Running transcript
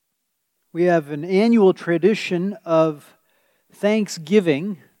We have an annual tradition of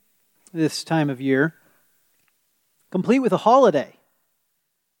Thanksgiving this time of year, complete with a holiday.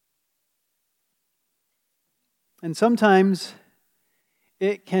 And sometimes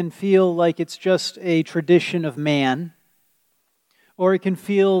it can feel like it's just a tradition of man, or it can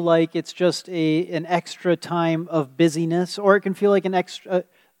feel like it's just an extra time of busyness, or it can feel like an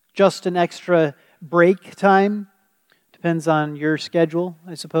extra break time. Depends on your schedule,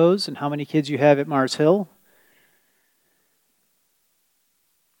 I suppose, and how many kids you have at Mars Hill.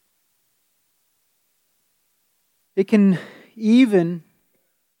 It can even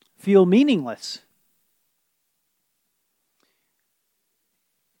feel meaningless.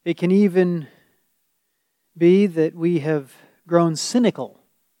 It can even be that we have grown cynical,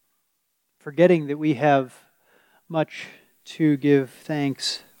 forgetting that we have much to give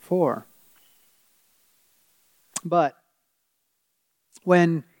thanks for. But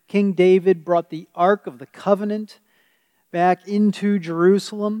when King David brought the Ark of the Covenant back into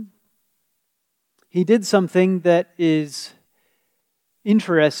Jerusalem, he did something that is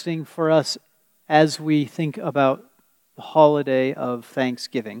interesting for us as we think about the holiday of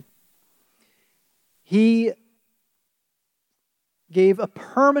Thanksgiving. He gave a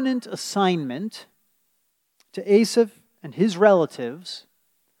permanent assignment to Asaph and his relatives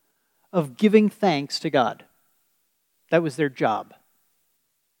of giving thanks to God. That was their job.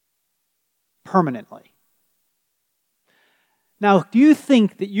 Permanently. Now, do you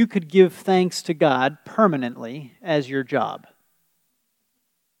think that you could give thanks to God permanently as your job?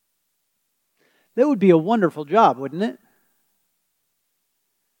 That would be a wonderful job, wouldn't it?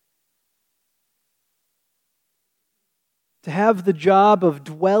 To have the job of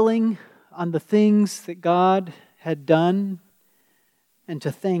dwelling on the things that God had done and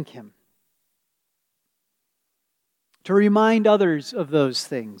to thank Him. To remind others of those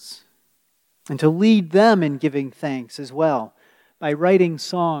things and to lead them in giving thanks as well by writing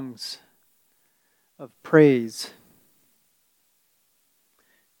songs of praise.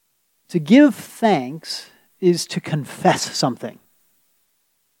 To give thanks is to confess something.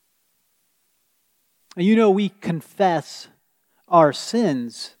 You know, we confess our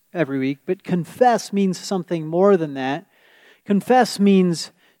sins every week, but confess means something more than that. Confess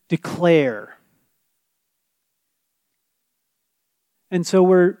means declare. And so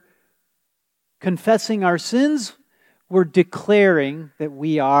we're confessing our sins, we're declaring that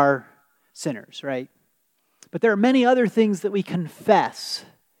we are sinners, right? But there are many other things that we confess.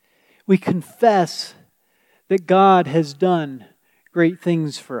 We confess that God has done great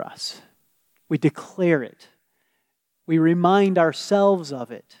things for us. We declare it. We remind ourselves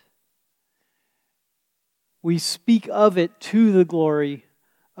of it. We speak of it to the glory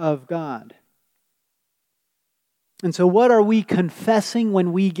of God. And so what are we confessing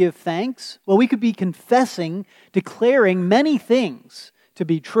when we give thanks? Well, we could be confessing, declaring many things to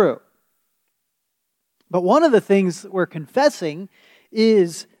be true. But one of the things that we're confessing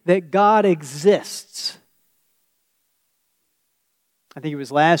is that God exists. I think it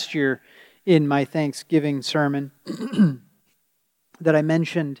was last year in my Thanksgiving sermon that I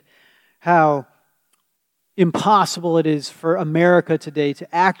mentioned how impossible it is for America today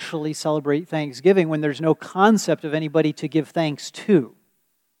to actually celebrate Thanksgiving when there's no concept of anybody to give thanks to.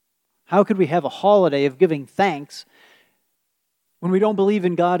 How could we have a holiday of giving thanks when we don't believe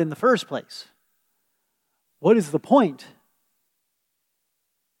in God in the first place? What is the point?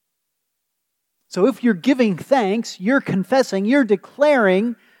 So if you're giving thanks, you're confessing, you're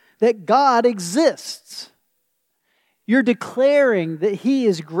declaring that God exists. You're declaring that He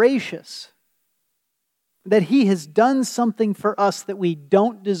is gracious, that He has done something for us that we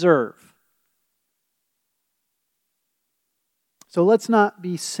don't deserve. So let's not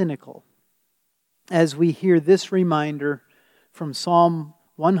be cynical as we hear this reminder from Psalm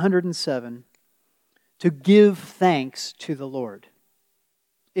 107 to give thanks to the Lord.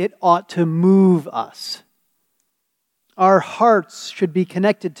 It ought to move us. Our hearts should be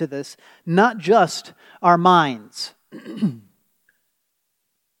connected to this, not just our minds.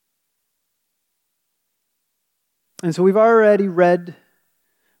 And so we've already read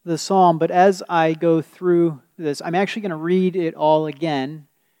the psalm, but as I go through this, I'm actually going to read it all again,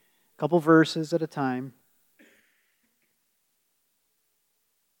 a couple verses at a time.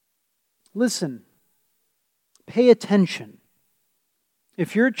 Listen. Pay attention.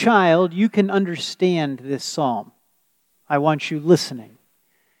 If you're a child, you can understand this psalm. I want you listening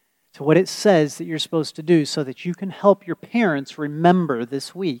to what it says that you're supposed to do so that you can help your parents remember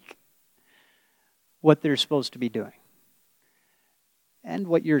this week what they're supposed to be doing and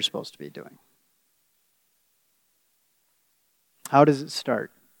what you're supposed to be doing. How does it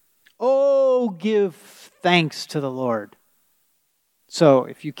start? Oh, Oh, give thanks to the Lord. So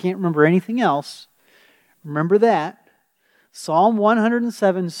if you can't remember anything else, remember that. Psalm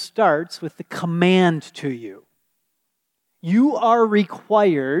 107 starts with the command to you. You are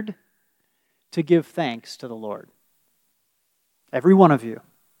required to give thanks to the Lord. Every one of you.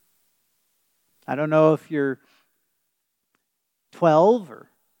 I don't know if you're 12 or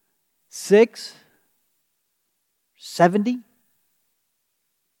 6, 70.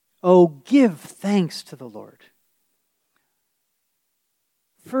 Oh, give thanks to the Lord.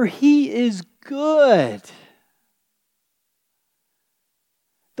 For He is good.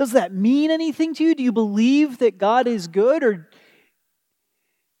 Does that mean anything to you? Do you believe that God is good? Or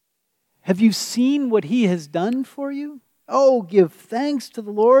have you seen what He has done for you? Oh, give thanks to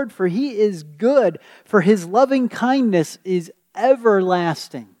the Lord, for He is good, for His loving kindness is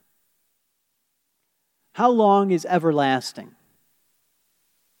everlasting. How long is everlasting?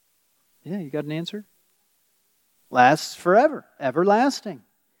 Yeah, you got an answer? Lasts forever. Everlasting.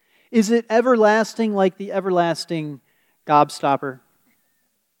 Is it everlasting like the everlasting gobstopper?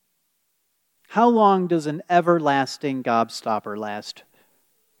 How long does an everlasting gobstopper last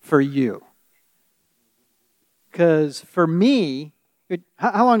for you? Because for me,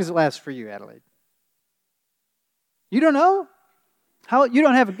 how long does it last for you, Adelaide? You don't know? You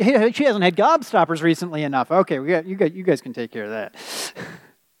don't have? She hasn't had gobstoppers recently enough. Okay, you guys can take care of that.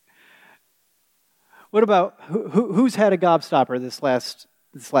 What about who's had a gobstopper this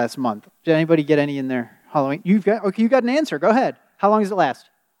last month? Did anybody get any in their Halloween? You got an answer. Go ahead. How long does it last?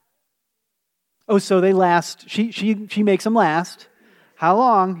 Oh, so they last. She makes them last. How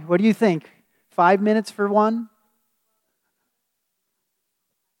long? What do you think? 5 minutes for one?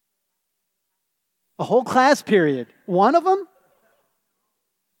 A whole class period. One of them?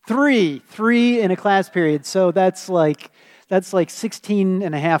 Three in a class period. So that's like 16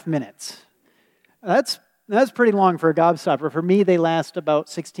 and a half minutes. That's pretty long for a gobstopper. For me, they last about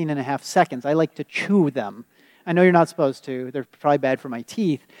 16 and a half seconds. I like to chew them. I know you're not supposed to. They're probably bad for my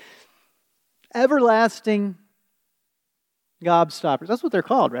teeth. Everlasting gobstoppers. That's what they're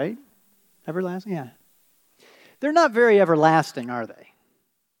called, right? Everlasting? Yeah. They're not very everlasting, are they?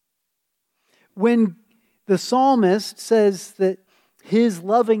 When the psalmist says that His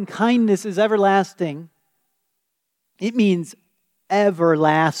loving kindness is everlasting, it means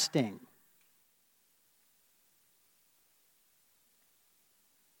everlasting.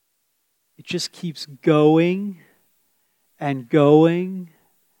 It just keeps going and going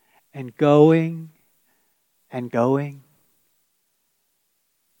and going and going.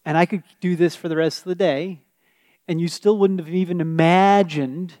 And I could do this for the rest of the day, and you still wouldn't have even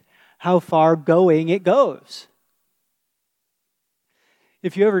imagined how far going it goes.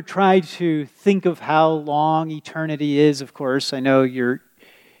 If you ever try to think of how long eternity is, of course, I know your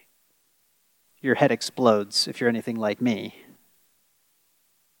head explodes if you're anything like me.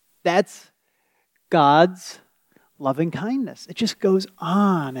 That's God's loving kindness. It just goes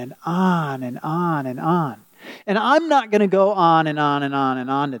on and on and on and on. And I'm not going to go on and on and on and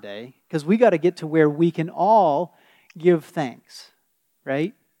on today, because we got to get to where we can all give thanks,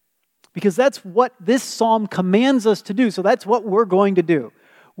 right? Because that's what this psalm commands us to do. So that's what we're going to do.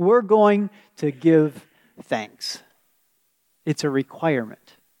 We're going to give thanks. It's a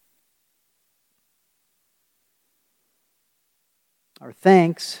requirement. Our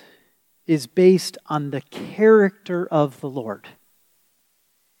thanks is based on the character of the Lord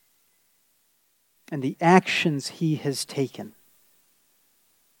and the actions He has taken.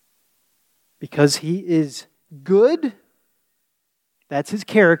 Because He is good, that's His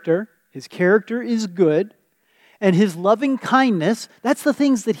character. His character is good. And His loving kindness, that's the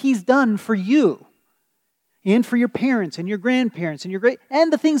things that He's done for you and for your parents and your grandparents and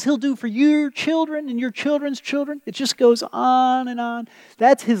and the things He'll do for your children and your children's children. It just goes on and on.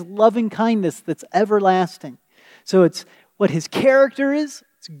 That's His loving kindness that's everlasting. So it's what His character is.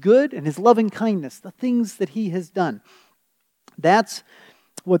 It's good, and His loving kindness, the things that He has done. That's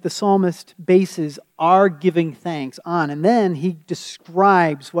what the psalmist bases our giving thanks on. And then he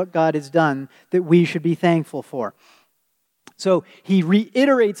describes what God has done that we should be thankful for. So he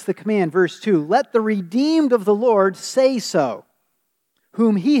reiterates the command, verse 2, "Let the redeemed of the Lord say so,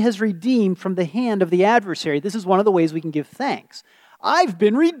 whom He has redeemed from the hand of the adversary." This is one of the ways we can give thanks. I've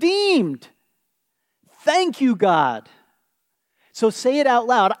been redeemed. Thank you, God. So say it out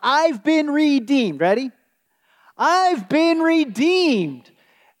loud. I've been redeemed. Ready? I've been redeemed.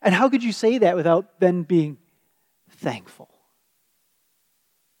 And how could you say that without then being thankful?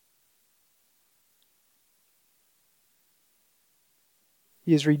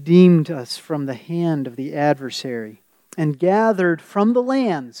 He has redeemed us from the hand of the adversary. and gathered from the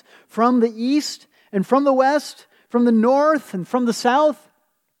lands, from the east and from the west, from the north and from the south.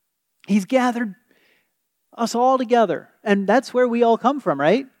 He's gathered us all together. And that's where we all come from,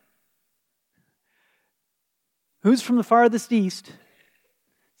 right? Who's from the farthest east?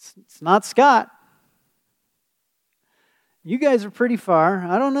 It's not Scott. You guys are pretty far.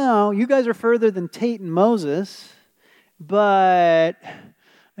 I don't know. You guys are further than Tate and Moses. But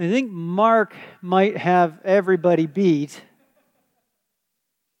I think Mark might have everybody beat.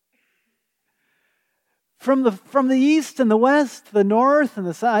 From the east and the west, the north and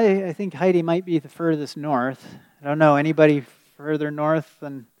the south, I think Heidi might be the furthest north. I don't know, anybody further north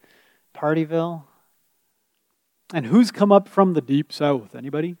than Partyville? And who's come up from the deep south?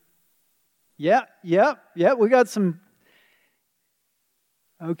 Anybody? Yeah, we got some.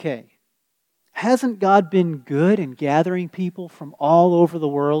 Okay. Hasn't God been good in gathering people from all over the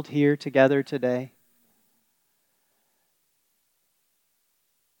world here together today?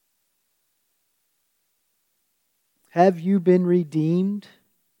 Have you been redeemed?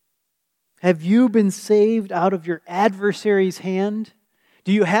 Have you been saved out of your adversary's hand?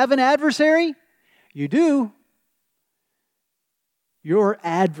 Do you have an adversary? You do. Your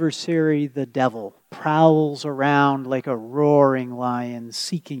adversary, the devil, prowls around like a roaring lion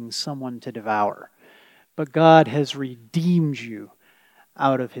seeking someone to devour. But God has redeemed you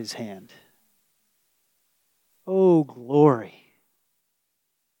out of his hand. Oh, glory.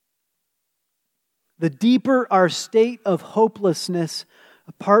 The deeper our state of hopelessness,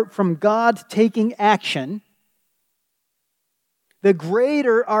 apart from God taking action, the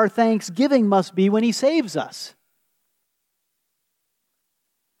greater our thanksgiving must be when he saves us.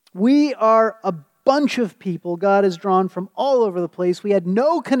 We are a bunch of people God has drawn from all over the place. We had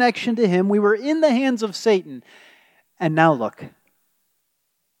no connection to him. We were in the hands of Satan. And now look.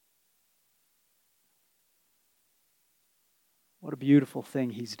 What a beautiful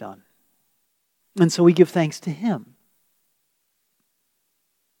thing he's done. And so we give thanks to him.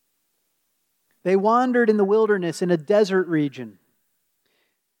 They wandered in the wilderness in a desert region.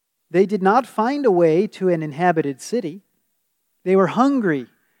 They did not find a way to an inhabited city. They were hungry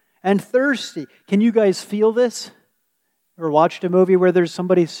and thirsty. Can you guys feel this? Ever watched a movie where there's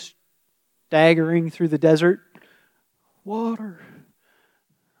somebody staggering through the desert? Water.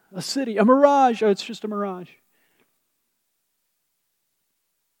 A city. A mirage. Oh, it's just a mirage.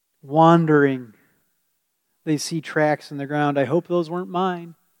 Wandering. They see tracks in the ground. I hope those weren't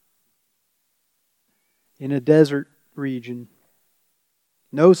mine. In a desert region.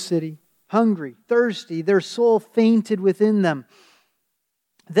 No city. Hungry. Thirsty. Their soul fainted within them.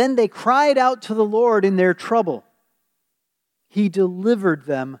 Then they cried out to the Lord in their trouble. He delivered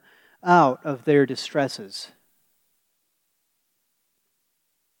them out of their distresses.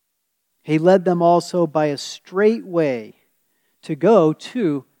 He led them also by a straight way to go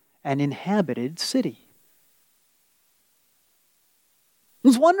to an inhabited city. It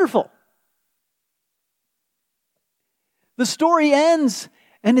was wonderful. The story ends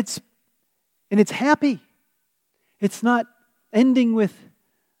and it's happy. It's not ending with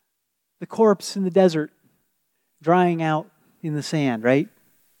the corpse in the desert drying out in the sand, right?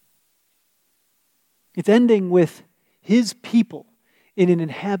 It's ending with his people in an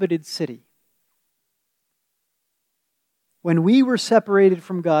inhabited city. When we were separated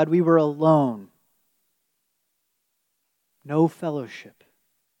from God, we were alone. No fellowship.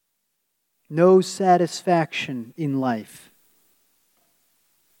 No satisfaction in life.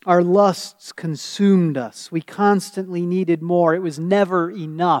 Our lusts consumed us. We constantly needed more. It was never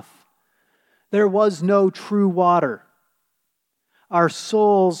enough. There was no true water. Our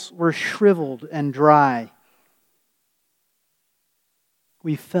souls were shriveled and dry.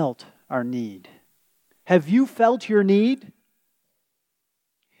 We felt our need. Have you felt your need?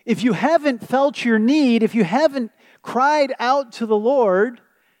 If you haven't felt your need, if you haven't cried out to the Lord,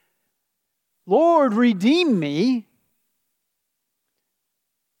 Lord, redeem me,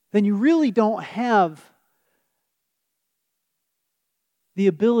 then you really don't have the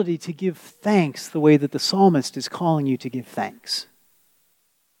ability to give thanks the way that the psalmist is calling you to give thanks.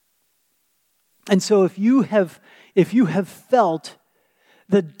 And so if you have felt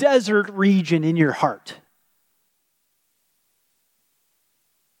the desert region in your heart,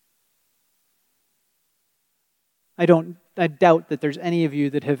 I doubt that there's any of you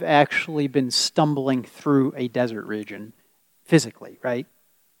that have actually been stumbling through a desert region physically, right?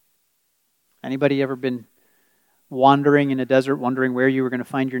 Anybody ever been wandering in a desert, wondering where you were going to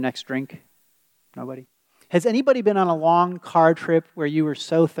find your next drink? Nobody? Has anybody been on a long car trip where you were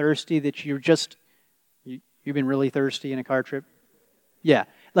so thirsty that you've been really thirsty in a car trip? Yeah.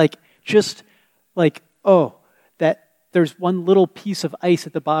 That there's one little piece of ice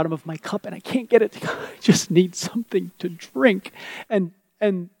at the bottom of my cup and I can't get it. I just need something to drink. And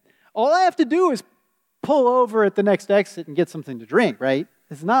all I have to do is pull over at the next exit and get something to drink, right?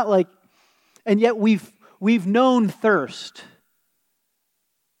 It's not like, and yet we've known thirst.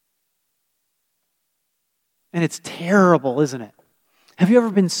 And it's terrible, isn't it? Have you ever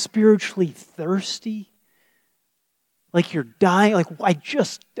been spiritually thirsty? Like you're dying, like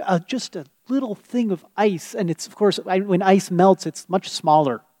just a little thing of ice, and it's, of course, when ice melts, it's much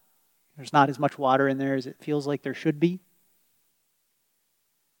smaller. There's not as much water in there as it feels like there should be.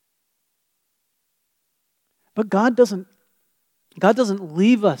 But God doesn't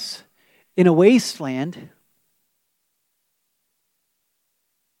leave us in a wasteland.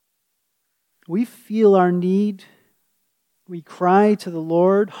 We feel our need. We cry to the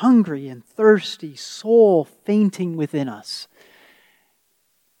Lord, hungry and thirsty, soul fainting within us.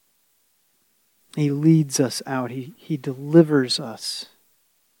 He leads us out. He delivers us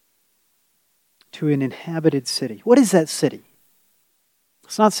to an inhabited city. What is that city?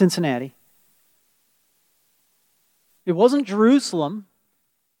 It's not Cincinnati. It wasn't Jerusalem.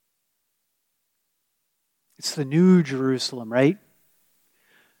 It's the New Jerusalem, right?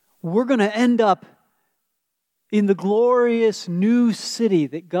 We're going to end up in the glorious new city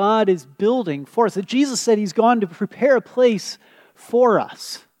that God is building for us, that Jesus said He's gone to prepare a place for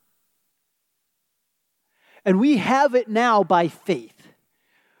us. And we have it now by faith.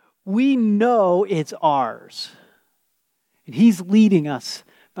 We know it's ours. And He's leading us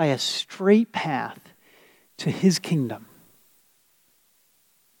by a straight path to His kingdom.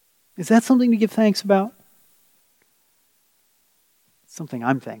 Is that something to give thanks about? It's something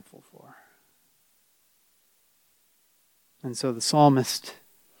I'm thankful for. And so the psalmist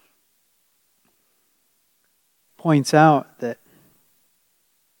points out that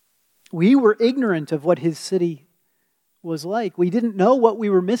we were ignorant of what his city was like. We didn't know what we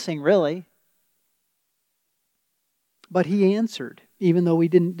were missing, really. But he answered, even though we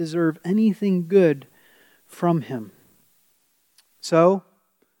didn't deserve anything good from him. So,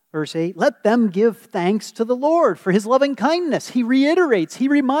 verse 8, let them give thanks to the Lord for His loving kindness. He reiterates, He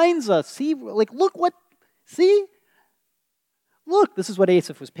reminds us. See, Look, this is what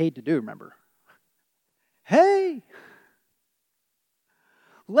Asaph was paid to do, remember? Hey,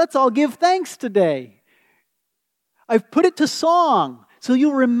 let's all give thanks today. I've put it to song, so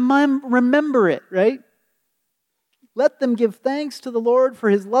you'll remember it, right? Let them give thanks to the Lord for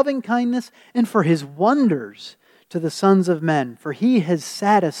His loving kindness and for His wonders to the sons of men. For He has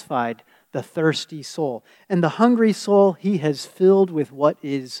satisfied the thirsty soul, and the hungry soul He has filled with what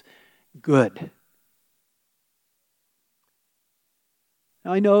is good.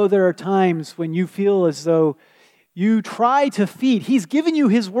 Now, I know there are times when you feel as though you try to feed. He's given you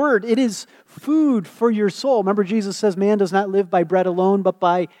His word. It is food for your soul. Remember, Jesus says, man does not live by bread alone, but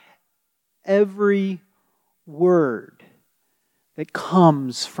by every word that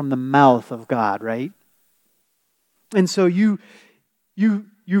comes from the mouth of God, right? And so you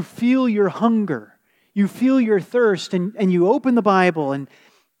feel your hunger. You feel your thirst, and you open the Bible, and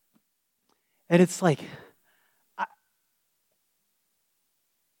it's like,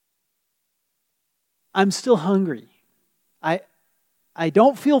 I'm still hungry. I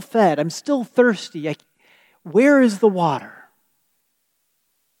don't feel fed. I'm still thirsty. Where is the water?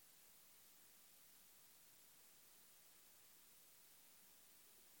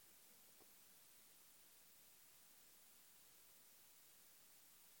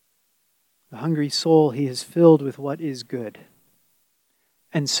 The hungry soul He is filled with what is good.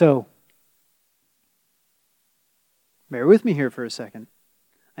 And so, bear with me here for a second.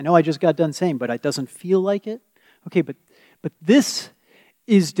 I know I just got done saying, but it doesn't feel like it. Okay, but this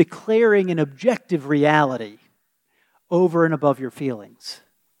is declaring an objective reality over and above your feelings.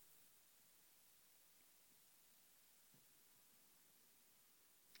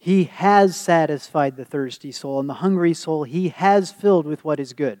 He has satisfied the thirsty soul, and the hungry soul He has filled with what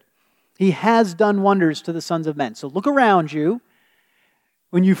is good. He has done wonders to the sons of men. So look around you.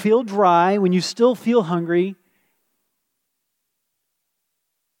 When you feel dry, when you still feel hungry,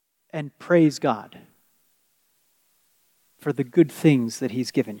 and praise God for the good things that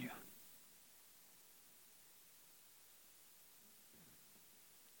He's given you.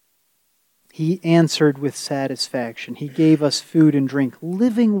 He answered with satisfaction. He gave us food and drink,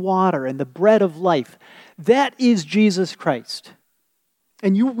 living water and the bread of life. That is Jesus Christ.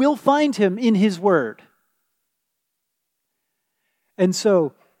 And you will find Him in His Word. And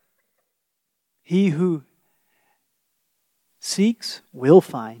so, he who seeks will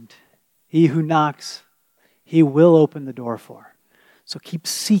find. He who knocks, He will open the door for. So keep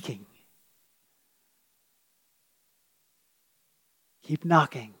seeking. Keep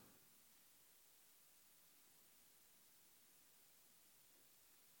knocking.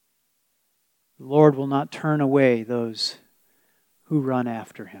 The Lord will not turn away those who run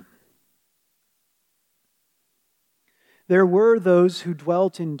after him. There were those who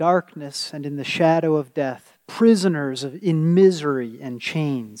dwelt in darkness and in the shadow of death, prisoners in misery and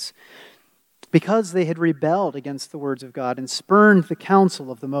chains, because they had rebelled against the words of God and spurned the counsel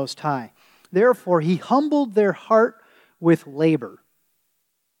of the Most High. Therefore, he humbled their heart with labor.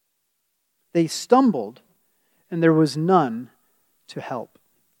 They stumbled, and there was none to help.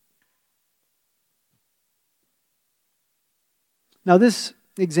 Now, this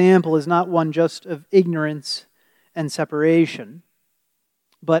example is not one just of ignorance and separation,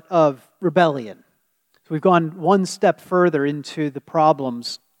 but of rebellion. So we've gone one step further into the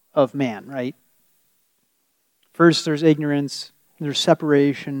problems of man, right? First, there's ignorance, there's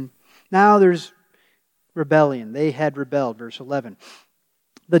separation. Now there's rebellion. They had rebelled, verse 11.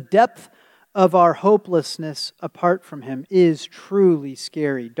 The depth of our hopelessness apart from him is truly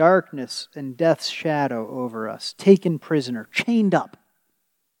scary. Darkness and death's shadow over us, taken prisoner, chained up.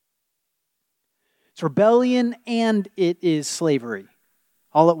 It's rebellion and it is slavery,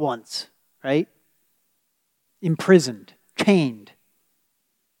 all at once, right? Imprisoned, chained.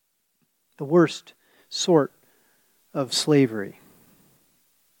 The worst sort of slavery.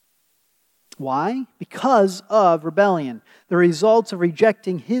 Why? Because of rebellion. The results of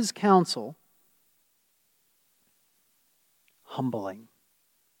rejecting his counsel, humbling.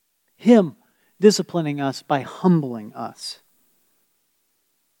 Him disciplining us by humbling us.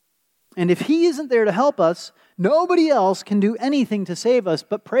 And if he isn't there to help us, nobody else can do anything to save us.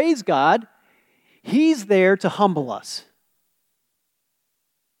 But praise God, he's there to humble us.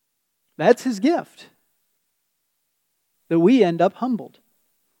 That's his gift. That we end up humbled.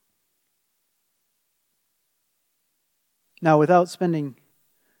 Now, without spending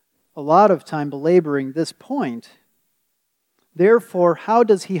a lot of time belaboring this point, therefore, how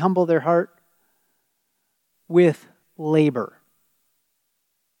does he humble their heart? With labor.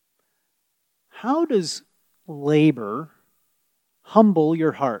 How does labor humble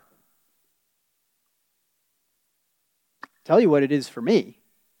your heart? I'll tell you what it is for me.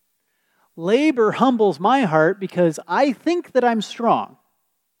 Labor humbles my heart because I think that I'm strong.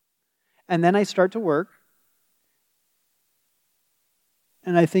 And then I start to work.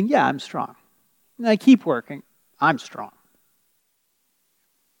 And I think, yeah, I'm strong. And I keep working. I'm strong.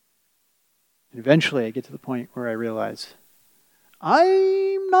 And eventually I get to the point where I realize,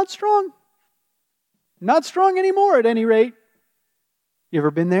 I'm not strong. Not strong anymore at any rate. You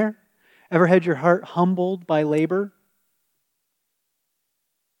ever been there? Ever had your heart humbled by labor?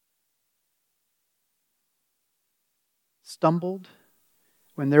 Stumbled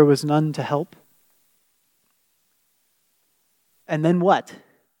when there was none to help? And then what?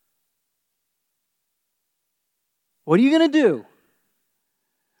 What are you going to do?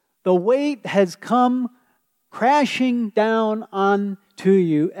 The weight has come crashing down onto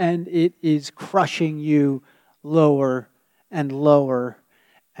you, and it is crushing you lower and lower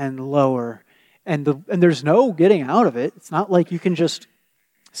and lower. And there's no getting out of it. It's not like you can just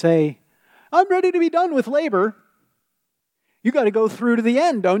say, I'm ready to be done with labor. You got to go through to the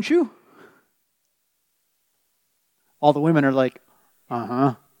end, don't you? All the women are like,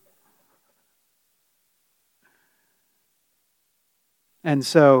 uh-huh. And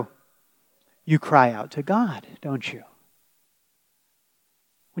so you cry out to God, don't you?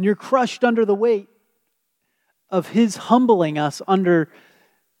 When you're crushed under the weight of his humbling us under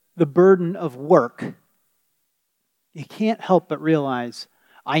the burden of work, you can't help but realize,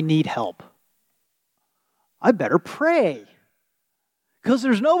 I need help. I better pray, because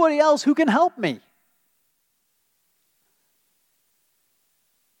there's nobody else who can help me.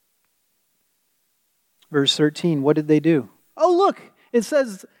 Verse 13, what did they do? Oh, look, it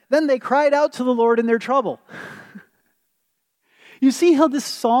says, then they cried out to the Lord in their trouble. You see how this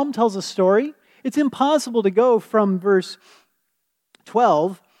psalm tells a story? It's impossible to go from verse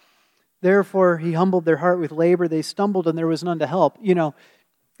 12, therefore he humbled their heart with labor, they stumbled and there was none to help. You know,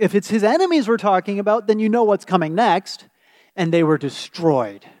 if it's his enemies we're talking about, then you know what's coming next, and they were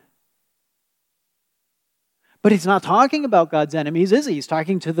destroyed. But he's not talking about God's enemies, is he? He's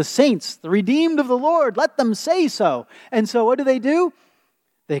talking to the saints, the redeemed of the Lord. Let them say so. And so what do?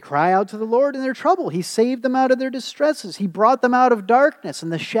 They cry out to the Lord in their trouble. He saved them out of their distresses. He brought them out of darkness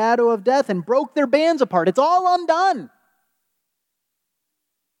and the shadow of death and broke their bands apart. It's all undone.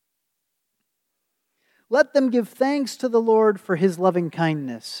 Let them give thanks to the Lord for his loving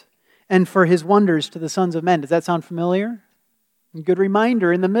kindness and for his wonders to the sons of men. Does that sound familiar? A good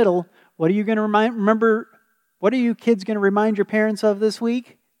reminder in the middle. What are you going to remember What are you kids going to remind your parents of this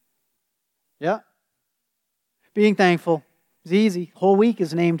week? Yeah. Being thankful. It's easy. Whole week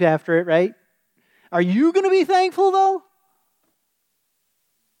is named after it, right? Are you going to be thankful, though?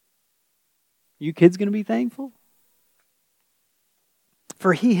 You kids going to be thankful?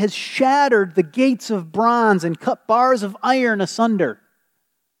 For he has shattered the gates of bronze and cut bars of iron asunder.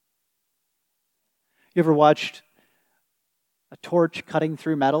 You ever watched a torch cutting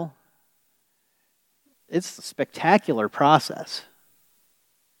through metal? It's a spectacular process.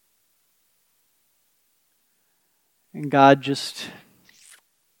 And God just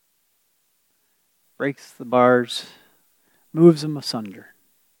breaks the bars, moves them asunder.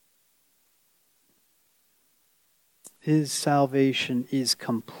 His salvation is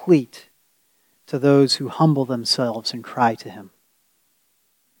complete to those who humble themselves and cry to him.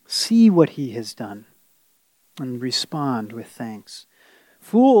 See what he has done and respond with thanks.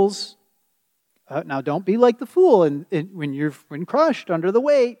 Fools, now don't be like the fool when crushed under the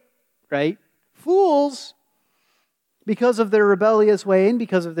weight, right? Fools, because of their rebellious way and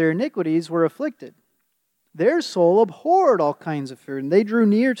because of their iniquities, were afflicted. Their soul abhorred all kinds of food, and they drew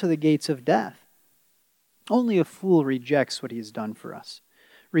near to the gates of death. Only a fool rejects what he has done for us,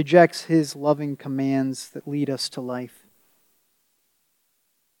 rejects his loving commands that lead us to life.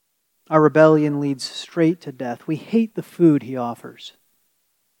 Our rebellion leads straight to death. We hate the food he offers.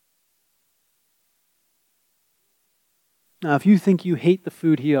 Now, if you think you hate the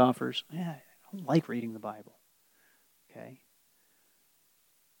food he offers, I don't like reading the Bible. Okay?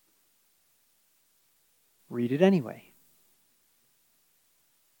 Read it anyway.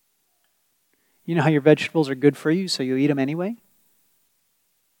 You know how your vegetables are good for you, so you eat them anyway?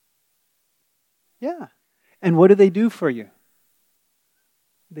 Yeah. And what do they do for you?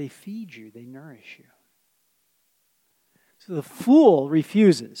 They feed you. They nourish you. So the fool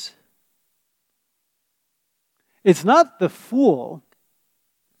refuses. It's not the fool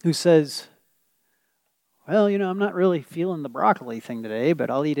who says, well, I'm not really feeling the broccoli thing today,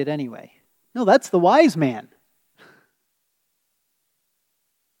 but I'll eat it anyway. No, that's the wise man.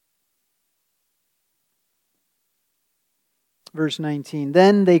 Verse 19,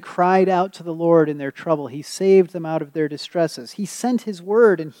 then they cried out to the Lord in their trouble. He saved them out of their distresses. He sent his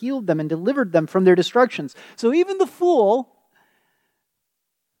word and healed them and delivered them from their destructions. So even the fool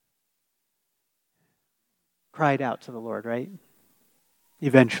cried out to the Lord, right?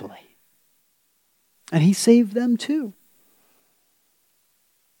 Eventually. And he saved them too.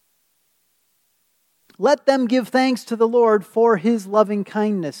 Let them give thanks to the Lord for his loving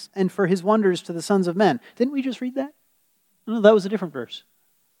kindness and for his wonders to the sons of men. Didn't we just read that? No, that was a different verse.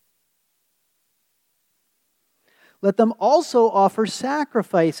 Let them also offer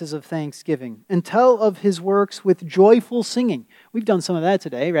sacrifices of thanksgiving and tell of his works with joyful singing. We've done some of that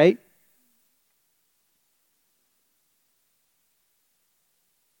today, right?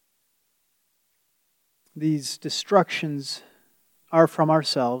 These destructions are from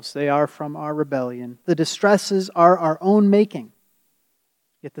ourselves. They are from our rebellion. The distresses are our own making.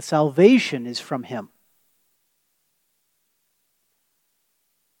 Yet the salvation is from him.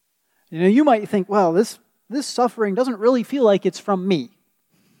 You might think, well, this suffering doesn't really feel like it's from me.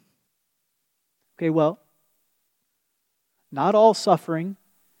 Okay, well, not all suffering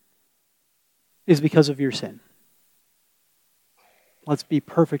is because of your sin. Let's be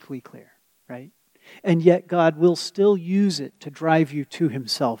perfectly clear, right? And yet God will still use it to drive you to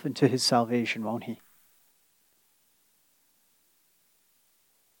himself and to his salvation, won't he?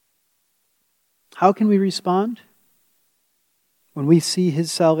 How can we respond when we see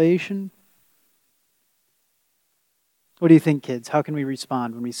his salvation? What do you think, kids? How can we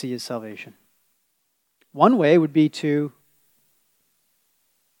respond when we see his salvation? One way would be to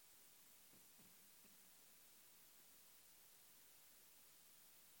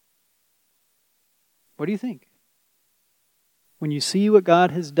what do you think? When you see what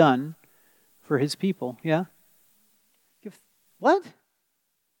God has done for his people, yeah? What?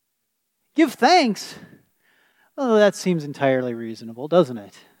 Give thanks? Oh, that seems entirely reasonable, doesn't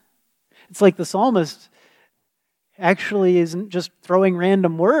it? It's like the psalmist actually isn't just throwing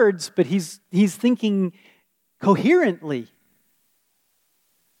random words, but he's thinking coherently.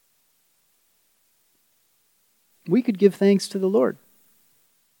 We could give thanks to the Lord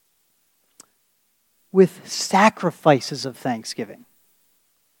with sacrifices of thanksgiving.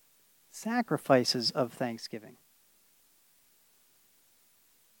 Sacrifices of thanksgiving.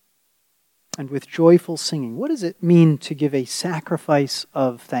 And with joyful singing. What does it mean to give a sacrifice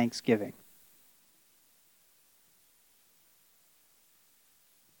of thanksgiving?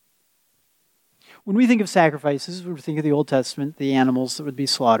 When we think of sacrifices, we think of the Old Testament, the animals that would be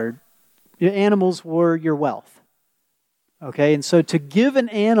slaughtered. Your animals were your wealth. Okay, and so to give an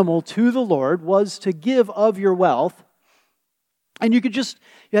animal to the Lord was to give of your wealth. And you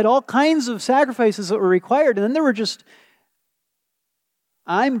had all kinds of sacrifices that were required. And then there were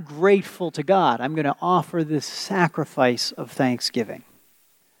I'm grateful to God. I'm going to offer this sacrifice of thanksgiving.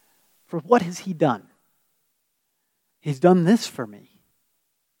 For what has He done? He's done this for me.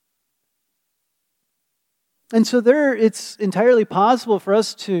 And so it's entirely possible for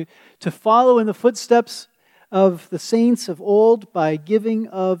us to follow in the footsteps of the saints of old by giving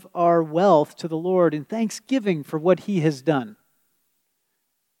of our wealth to the Lord in thanksgiving for what He has done.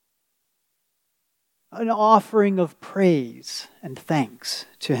 An offering of praise and thanks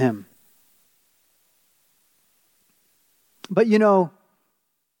to Him. But I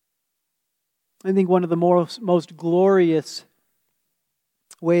think one of the most glorious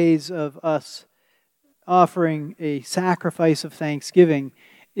ways of us offering a sacrifice of thanksgiving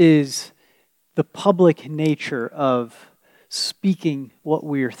is the public nature of speaking what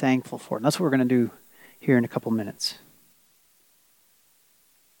we are thankful for. And that's what we're going to do here in a couple minutes.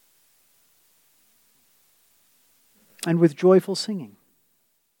 And with joyful singing.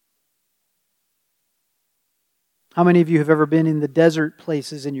 How many of you have ever been in the desert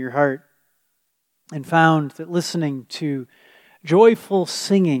places in your heart and found that listening to joyful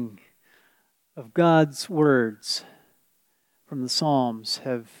singing of God's words from the Psalms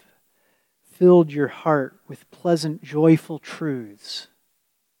have filled your heart with pleasant, joyful truths?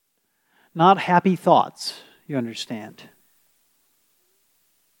 Not happy thoughts, you understand.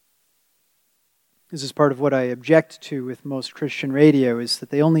 This is part of what I object to with most Christian radio, is that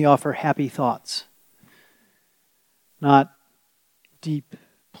they only offer happy thoughts, not deep,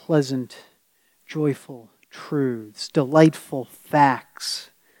 pleasant, joyful truths, delightful facts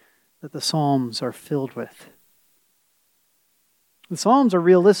that the Psalms are filled with. The Psalms are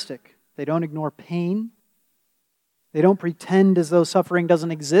realistic. They don't ignore pain. They don't pretend as though suffering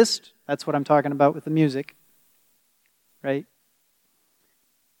doesn't exist. That's what I'm talking about with the music, right?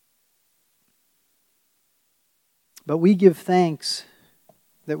 But we give thanks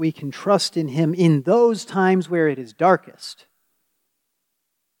that we can trust in Him in those times where it is darkest.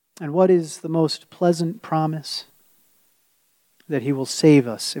 And what is the most pleasant promise? That He will save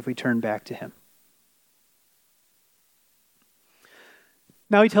us if we turn back to Him.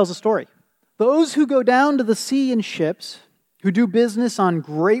 Now He tells a story. Those who go down to the sea in ships, who do business on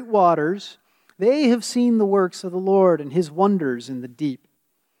great waters, they have seen the works of the Lord and His wonders in the deep.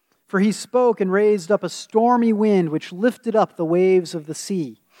 For He spoke and raised up a stormy wind which lifted up the waves of the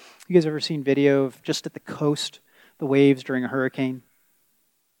sea. You guys ever seen video of just at the coast, the waves during a hurricane?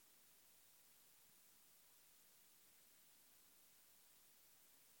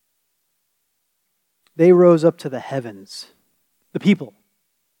 They rose up to the heavens. The people.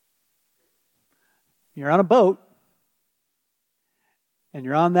 You're on a boat, and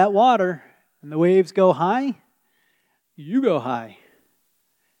you're on that water, and the waves go high, you go high.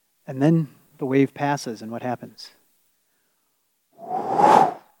 And then the wave passes, and what happens?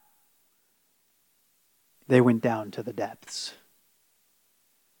 They went down to the depths.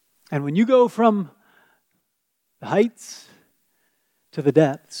 And when you go from the heights to the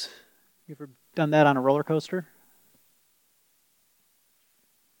depths, you ever done that on a roller coaster?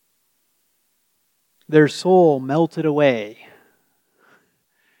 Their soul melted away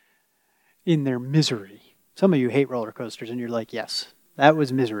in their misery. Some of you hate roller coasters, and you're like, yes, that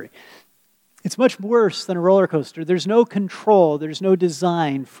was misery. It's much worse than a roller coaster. There's no control. There's no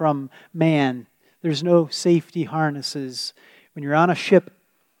design from man. There's no safety harnesses. When you're on a ship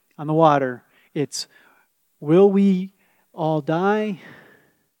on the water, it's, will we all die?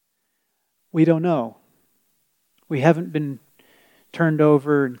 We don't know. We haven't been turned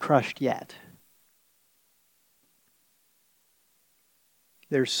over and crushed yet.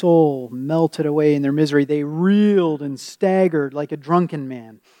 Their soul melted away in their misery. They reeled and staggered like a drunken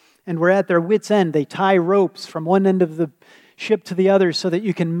man, and were at their wits' end. They tie ropes from one end of the ship to the other so that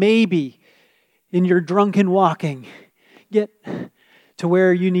you can maybe, in your drunken walking, get to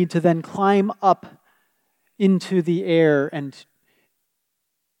where you need to then climb up into the air and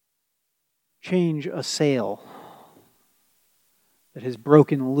change a sail that has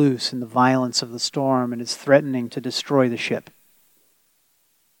broken loose in the violence of the storm and is threatening to destroy the ship.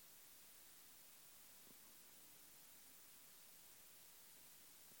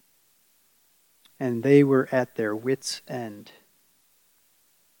 And they were at their wits' end.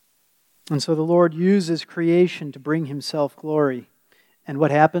 And so the Lord uses creation to bring Himself glory. And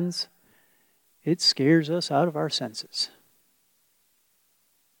what happens? It scares us out of our senses.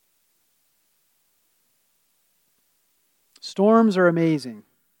 Storms are amazing.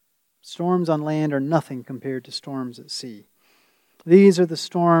 Storms on land are nothing compared to storms at sea. These are the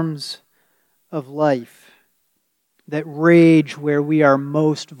storms of life that rage where we are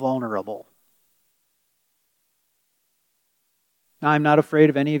most vulnerable. Now, I'm not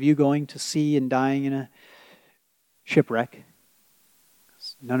afraid of any of you going to sea and dying in a shipwreck.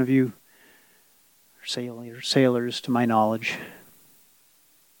 None of you are sailors, to my knowledge.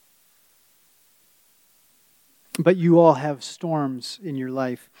 But you all have storms in your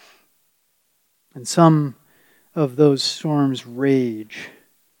life. And some of those storms rage.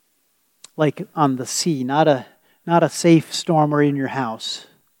 Like on the sea, not a safe storm or in your house,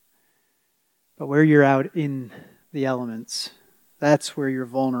 but where you're out in the elements. That's where you're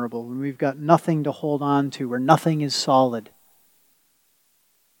vulnerable, when we've got nothing to hold on to, where nothing is solid.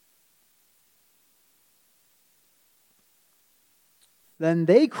 Then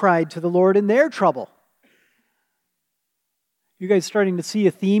they cried to the Lord in their trouble. You guys starting to see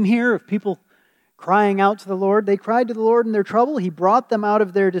a theme here of people crying out to the Lord? They cried to the Lord in their trouble. He brought them out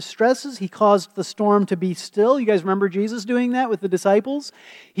of their distresses. He caused the storm to be still. You guys remember Jesus doing that with the disciples?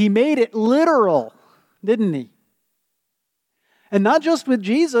 He made it literal, didn't he? And not just with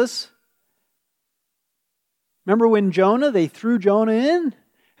Jesus. Remember when they threw Jonah in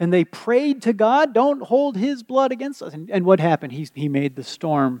and they prayed to God, don't hold his blood against us. And what happened? He made the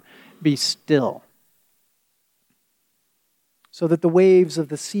storm be still, so that the waves of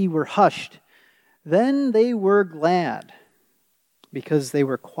the sea were hushed. Then they were glad because they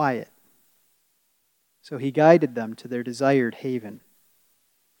were quiet. So he guided them to their desired haven.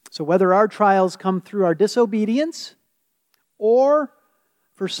 So whether our trials come through our disobedience or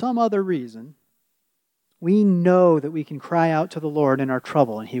for some other reason, we know that we can cry out to the Lord in our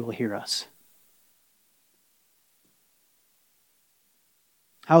trouble and he will hear us.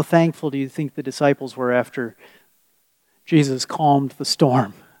 How thankful do you think the disciples were after Jesus calmed the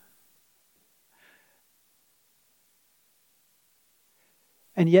storm?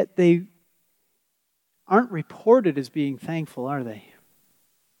 And yet they aren't reported as being thankful, are they?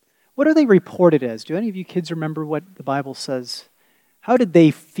 What are they reported as? Do any of you kids remember what the Bible says? How did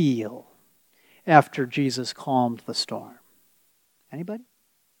they feel after Jesus calmed the storm? Anybody?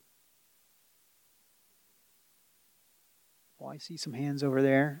 Oh, I see some hands over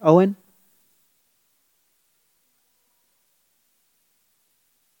there. Owen?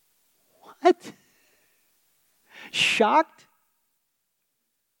 What? Shocked?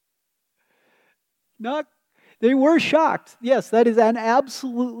 They were shocked. Yes, that is an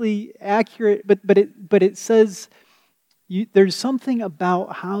absolutely accurate, but it says there's something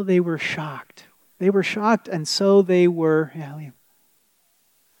about how they were shocked. They were shocked, and so they were,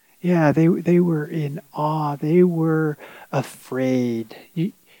 they were in awe. They were afraid.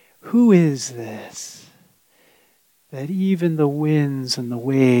 Who is this that even the winds and the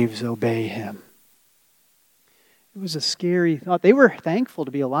waves obey him? It was a scary thought. They were thankful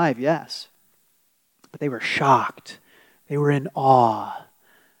to be alive, yes. But they were shocked. They were in awe.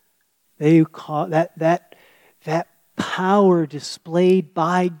 They caught that power displayed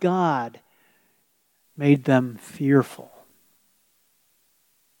by God made them fearful.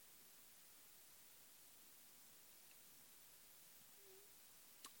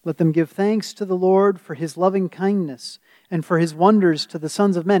 Let them give thanks to the Lord for his loving kindness and for his wonders to the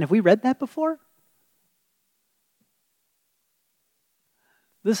sons of men. Have we read that before?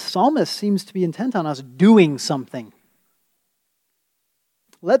 This psalmist seems to be intent on us doing something.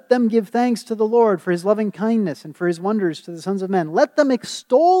 Let them give thanks to the Lord for his loving kindness and for his wonders to the sons of men. Let them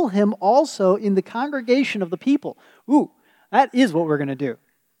extol him also in the congregation of the people. Ooh, that is what we're going to do.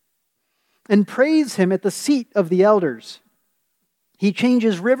 And praise him at the seat of the elders. He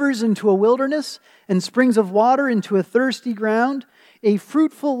changes rivers into a wilderness and springs of water into a thirsty ground, a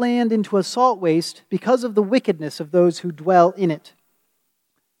fruitful land into a salt waste because of the wickedness of those who dwell in it.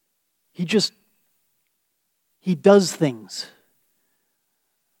 He does things.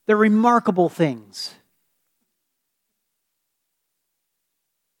 They're remarkable things.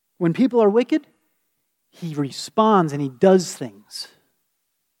 When people are wicked, he responds and he does things.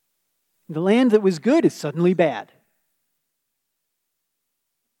 The land that was good is suddenly bad.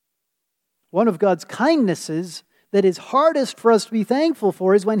 One of God's kindnesses that is hardest for us to be thankful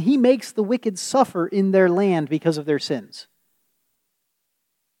for is when he makes the wicked suffer in their land because of their sins.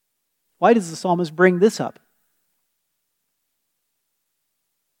 Why does the psalmist bring this up?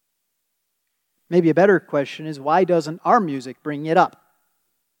 Maybe a better question is, why doesn't our music bring it up?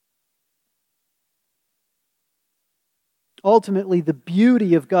 Ultimately, the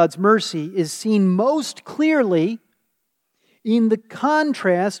beauty of God's mercy is seen most clearly in the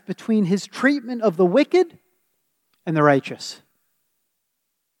contrast between his treatment of the wicked and the righteous.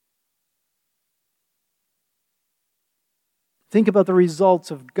 Think about the results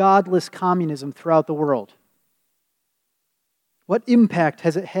of godless communism throughout the world. What impact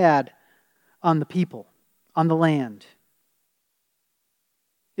has it had on the people, on the land?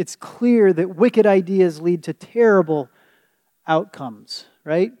 It's clear that wicked ideas lead to terrible outcomes,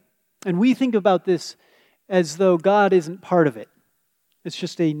 right? And we think about this as though God isn't part of it. It's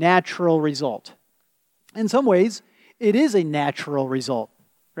just a natural result. In some ways, it is a natural result,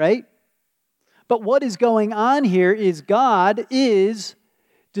 right? But what is going on here is God is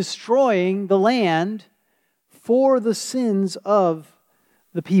destroying the land for the sins of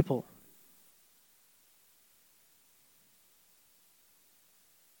the people.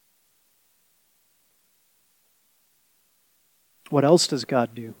 What else does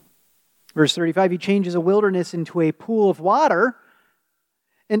God do? Verse 35, He changes a wilderness into a pool of water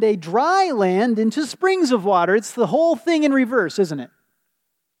and a dry land into springs of water. It's the whole thing in reverse, isn't it?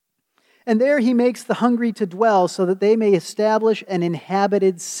 And there He makes the hungry to dwell so that they may establish an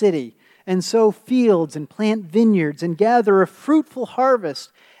inhabited city and sow fields and plant vineyards and gather a fruitful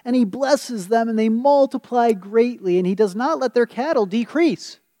harvest. And He blesses them and they multiply greatly, and He does not let their cattle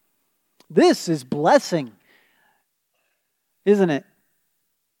decrease. This is blessing, isn't it?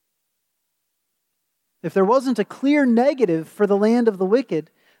 If there wasn't a clear negative for the land of the wicked,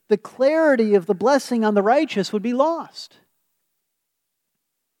 the clarity of the blessing on the righteous would be lost.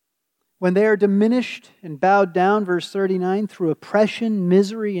 When they are diminished and bowed down, verse 39, through oppression,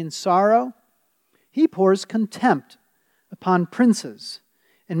 misery, and sorrow, He pours contempt upon princes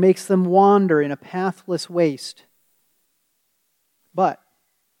and makes them wander in a pathless waste. But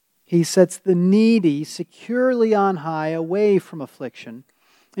He sets the needy securely on high, away from affliction,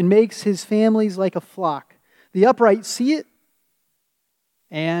 and makes His families like a flock. The upright see it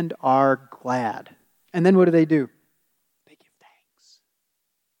and are glad. And then what do? They give thanks.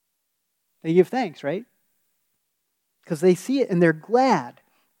 They give thanks, right? Because they see it and they're glad.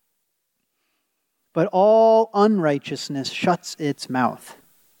 But all unrighteousness shuts its mouth.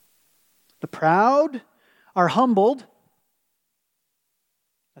 The proud are humbled.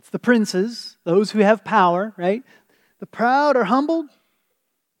 That's the princes, those who have power, right? The proud are humbled.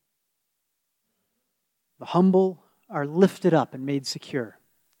 The humble are lifted up and made secure.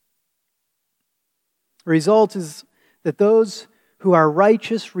 The result is that those who are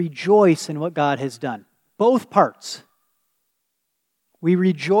righteous rejoice in what God has done. Both parts. We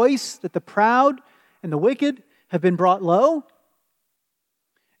rejoice that the proud and the wicked have been brought low,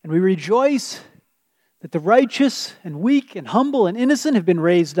 and we rejoice that the righteous and weak and humble and innocent have been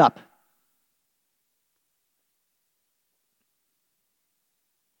raised up.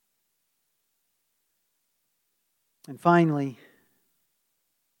 And finally,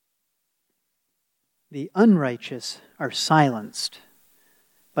 the unrighteous are silenced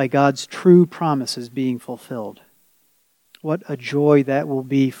by God's true promises being fulfilled. What a joy that will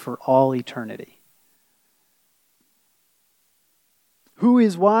be for all eternity. Who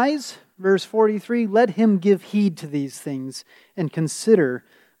is wise? Verse 43, let him give heed to these things and consider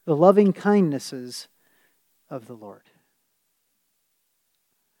the loving kindnesses of the Lord.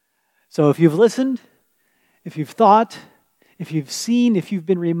 So if you've listened, if you've thought, if you've seen, if you've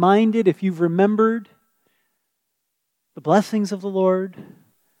been reminded, if you've remembered the blessings of the Lord,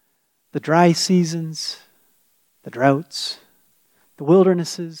 the dry seasons, the droughts, the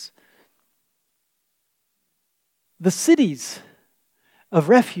wildernesses, the cities of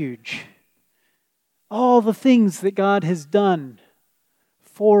refuge, all the things that God has done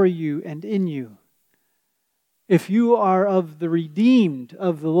for you and in you. If you are of the redeemed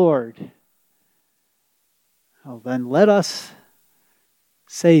of the Lord, well, then let us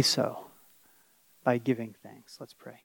say so by giving thanks. Let's pray.